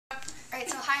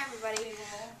everybody.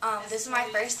 This is my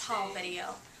first haul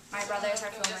video. My brothers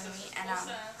are filming me, and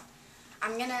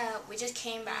we just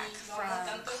came back from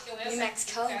New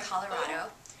Mexico and Colorado,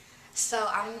 so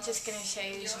I'm just gonna show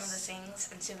you some of the things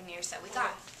and souvenirs that we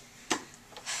got.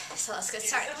 So let's get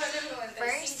started.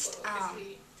 First,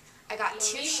 I got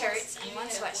 2 shirts and 1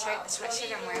 sweatshirt. The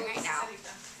sweatshirt I'm wearing right now,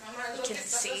 you can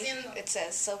see it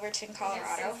says Silverton,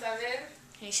 Colorado.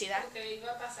 Can you see that?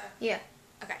 Yeah.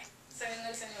 Okay.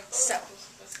 So,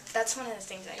 that's one of the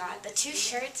things I got. The 2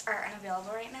 shirts are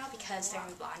unavailable right now because they're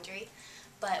in laundry,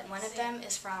 but one of them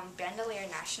is from Bandelier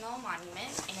National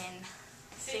Monument in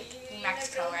New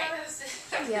Mexico, right?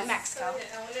 Yeah. New Mexico.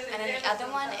 And then the other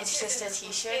one, it's just a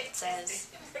t-shirt. It says,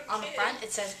 on the front,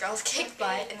 it says girls kick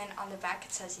butt, and then on the back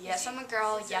it says, yes, I'm a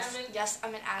girl, yes,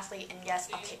 I'm an athlete, and yes,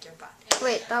 I'll kick your butt.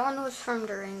 Wait, that one was from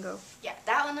Durango. Yeah,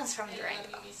 that one was from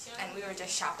Durango, and we were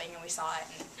just shopping and we saw it,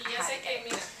 and I had to get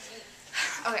it.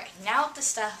 Okay, now the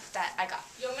stuff that I got.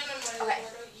 Okay,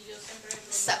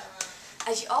 so,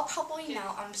 as you all probably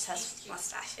know, I'm obsessed with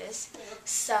mustaches,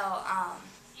 so, I'm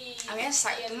going to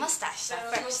start with the mustache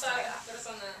stuff first.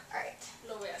 Alright,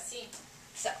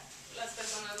 so,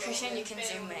 Christian, you can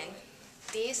zoom in.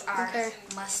 These are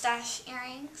mustache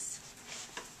earrings.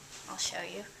 I'll show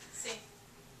you.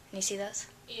 Can you see those?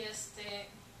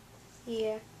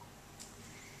 Yeah.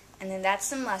 And then that's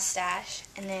the mustache,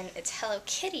 and then it's Hello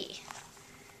Kitty.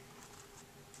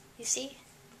 You see?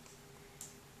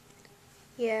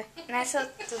 Yeah. And I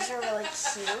thought those were really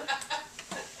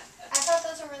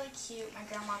cute. My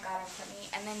grandma got them for me.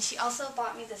 And then she also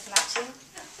bought me this matching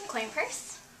coin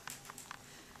purse.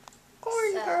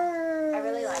 Corn purse. I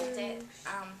really liked it.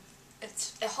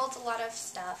 It holds a lot of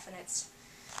stuff, and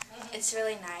it's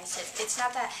really nice. It's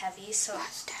not that heavy, so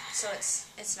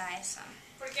it's nice.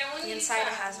 The inside it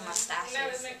has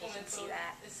mustaches, if you can see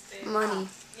that. Money.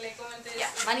 Yeah,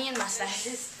 money and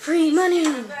mustaches. Free money.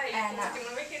 And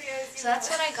so that's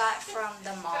what I got from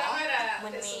the mall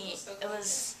when it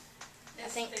was, I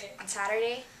think, on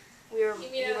Saturday. We were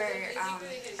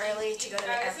early to go to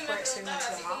the airport, so we went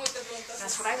to the mall.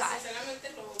 That's what I got.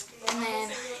 And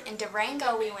then in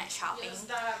Durango, we went shopping,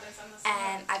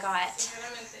 and I got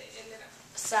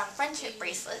some friendship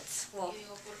bracelets. Well,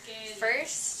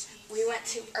 first, we went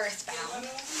to Earthbound.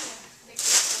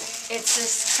 It's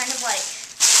this kind of like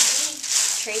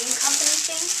trading company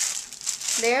thing.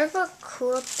 They have a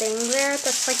cool thing there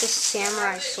that's like a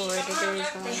samurai sword.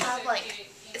 They have like,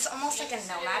 it's almost like a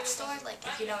nomad store, like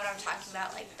if you know what I'm talking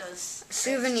about, like those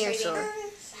souvenir store.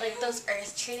 Like those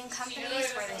earth trading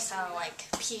companies where they sell like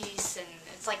peace, and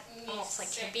it's like almost like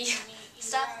hippie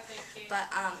stuff.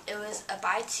 But it was a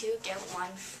buy 2 get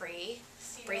 1 free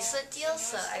bracelet deal,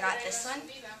 so I got this one.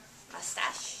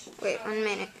 Mustache. Wait 1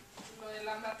 minute.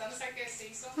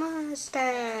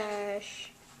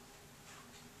 Mustache.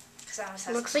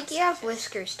 Looks like you have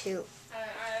whiskers too.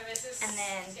 And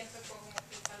then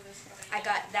I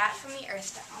got that from the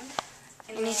Earthbound.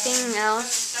 Anything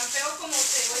else?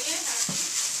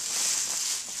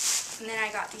 And then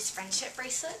I got these friendship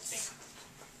bracelets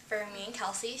for me and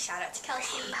Kelsey. Shout out to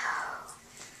Kelsey.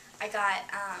 I got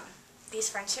these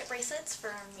friendship bracelets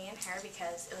for me and her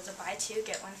because it was a buy 2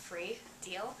 get 1 free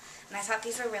deal, and I thought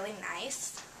these were really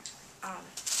nice.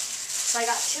 So I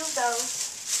got 2 of those.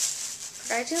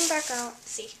 Try to back out.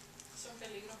 See,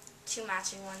 2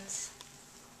 matching ones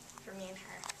for me and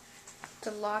her.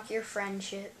 To lock your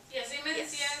friendship. Yes.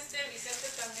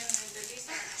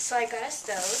 So I got us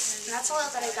those, and that's all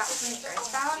that I got from the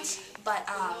Earthbound. But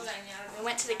we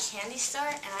went to the candy store,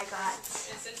 and I got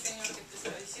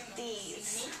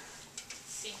these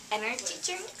energy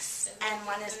drinks, and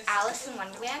one is Alice in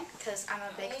Wonderland, because I'm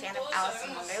a big fan of Alice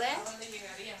in Wonderland.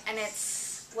 And it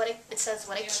says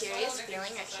what a curious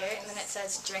feeling up here, and then it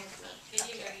says drink me up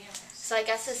here. So I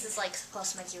guess this is like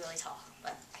supposed to make you really tall,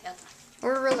 but I got that.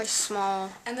 We're really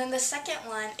small. And then the second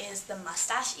one is the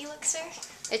mustache elixir.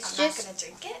 It's I'm just not gonna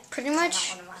drink it. pretty much.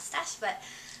 I don't want a mustache, but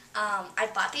I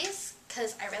bought these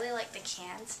because I really like the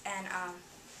cans, and I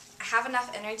have enough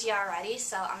energy already,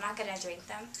 so I'm not gonna drink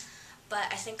them. But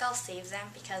I think I'll save them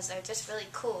because they're just really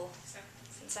cool.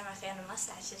 Since I'm a fan of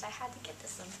mustaches, I had to get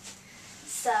this one.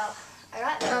 So I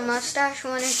got those. The mustache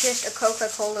one is just a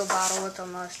Coca-Cola bottle with a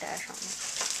mustache on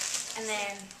it. And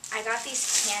then I got these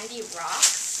candy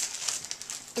rocks.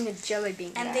 In a jelly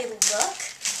bean bag. And they look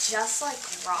just like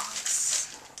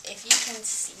rocks. If you can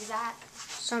see that.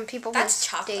 Some people That's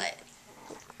chocolate.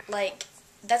 Like,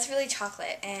 that's really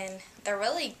chocolate. And they're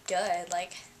really good.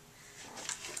 Like,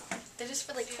 they're just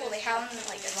really cool. They have them in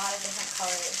like a lot of different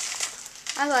colors.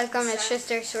 I like them. It's just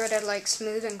they're sort of like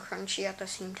smooth and crunchy at the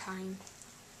same time.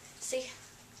 See?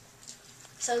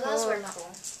 So those were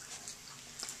cool.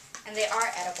 and they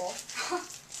are edible.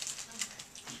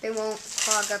 They won't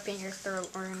clog up in your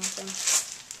throat or anything.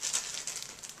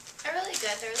 They're really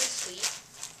good. They're really sweet.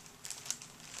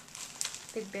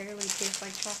 They barely taste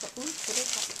like chocolate. Ooh, what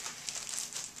is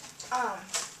that?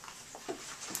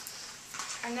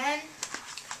 And then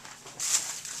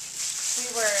we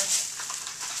were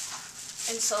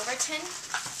in Silverton,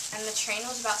 and the train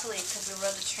was about to leave because we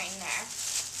rode the train there.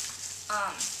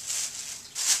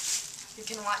 You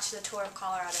can watch the tour of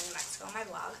Colorado, New Mexico on my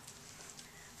vlog.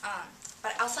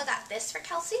 But I also got this for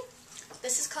Kelsey.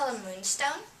 This is called a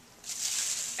moonstone,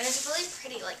 and it's really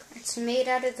pretty. Like, it's made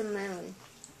out of the moon.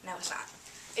 No, it's not.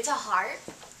 It's a heart,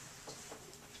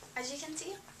 as you can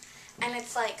see, and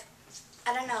it's like,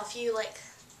 I don't know, if you like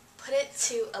put it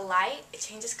to a light, it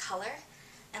changes color,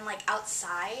 and like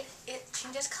outside, it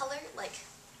changes color. Like,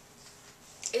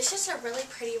 it's just a really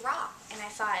pretty rock, and I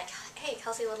thought, hey,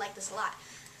 Kelsey would like this a lot.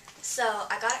 So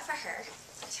I got it for her.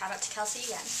 Shout out to Kelsey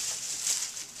again.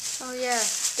 Oh yeah.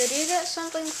 Did you get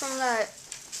something from that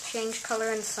Change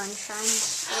Color and Sunshine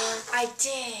store? I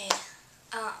did.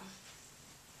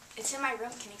 It's in my room.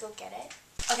 Can you go get it?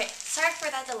 Okay, sorry for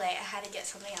that delay. I had to get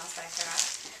something else that I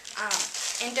forgot.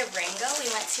 In Durango, we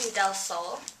went to Del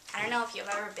Sol. I don't know if you've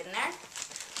ever been there,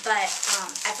 but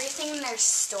everything in their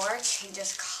store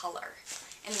changes color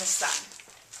in the sun.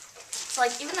 So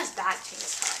like even this bag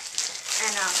changes color.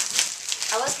 And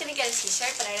I was going to get a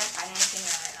t-shirt, but I didn't find anything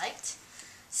that I liked.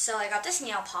 So I got this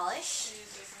nail polish,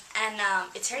 and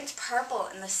it turns purple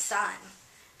in the sun.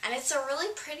 And it's a really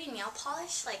pretty nail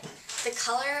polish. Like, the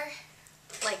color,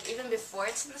 like, even before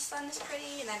it's in the sun is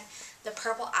pretty, and then the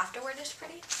purple afterward is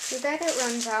pretty. Too bad it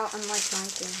runs out unlike my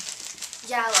thing.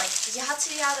 Yeah, like, you have to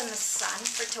be out in the sun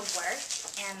for it to work,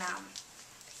 and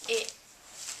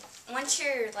once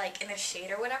you're, like, in a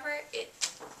shade or whatever, it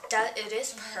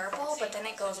is purple, but then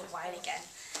it goes white again.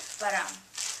 But,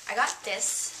 I got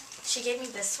this. She gave me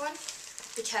this one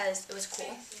because it was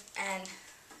cool, and,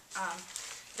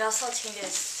 it also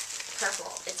changes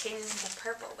purple. It changes into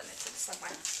purple when it's in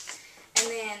sunlight. And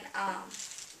then,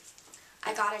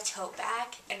 I got a tote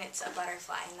bag, and it's a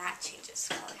butterfly, and that changes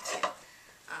color, too.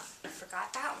 I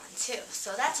forgot that one, too,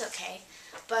 so that's okay.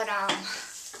 But,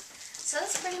 so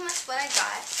that's pretty much what I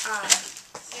got.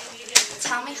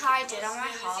 Tell me how I did on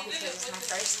my haul, because it was my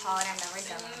first haul and I've never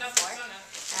done one before,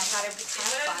 and I thought it would be kind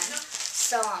of fun.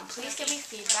 So please give me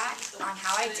feedback on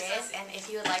how I did, and if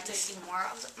you would like to see more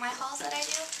of my hauls that I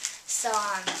do. So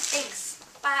thanks.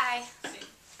 Bye.